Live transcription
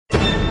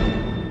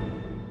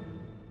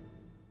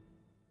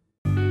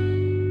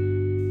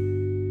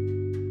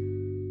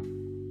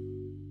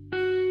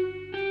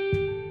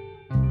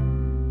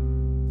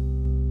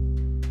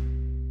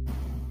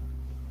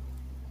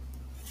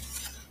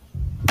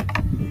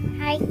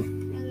Hi,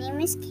 my name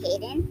is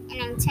Caiden,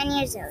 and I'm 10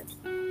 years old.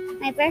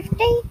 My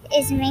birthday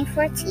is May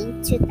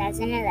 14,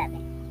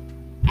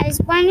 2011. I was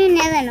born in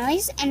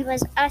Illinois and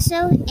was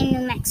also in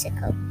New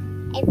Mexico.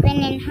 I've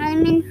been in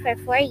Hollywood for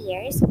 4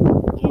 years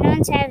and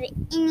don't have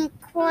any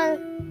cool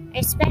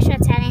or special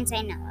talents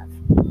I know of.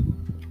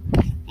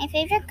 My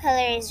favorite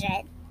color is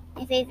red.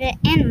 My favorite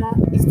animal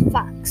is the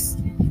fox.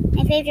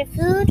 My favorite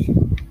food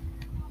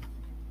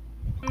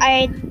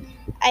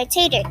are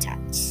tater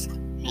tots.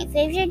 My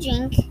favorite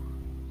drink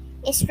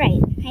is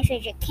Sprite. My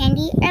favorite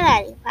candy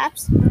are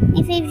lollipops.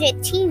 My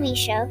favorite TV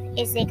show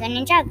is Lego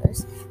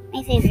Ninjago's.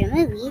 My favorite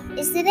movie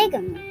is the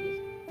Lego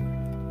Movie.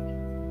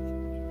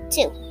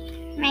 2.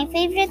 My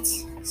favorite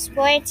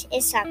sport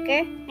is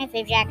soccer. My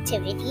favorite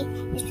activity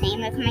is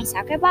playing with my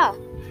soccer ball.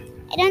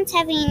 I don't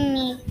have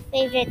a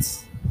favorite.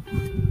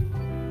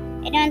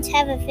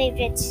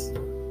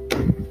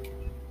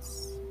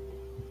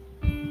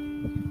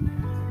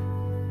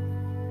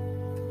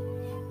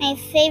 My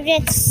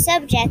favorite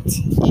subject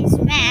is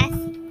math.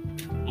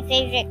 My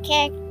favorite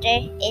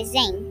character is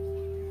Zane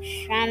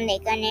from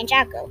Lego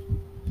Ninjago.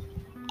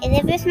 I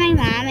live with my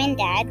mom and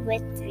dad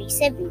with 3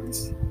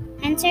 siblings,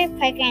 Hunter,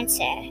 Parker, and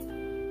Sarah.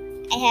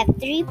 I have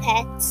 3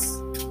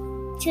 pets,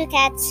 2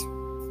 cats,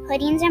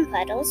 Puddings and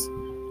Puddles,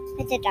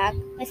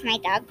 with my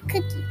dog,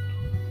 Cookie.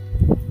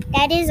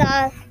 That is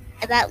all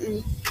about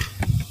me.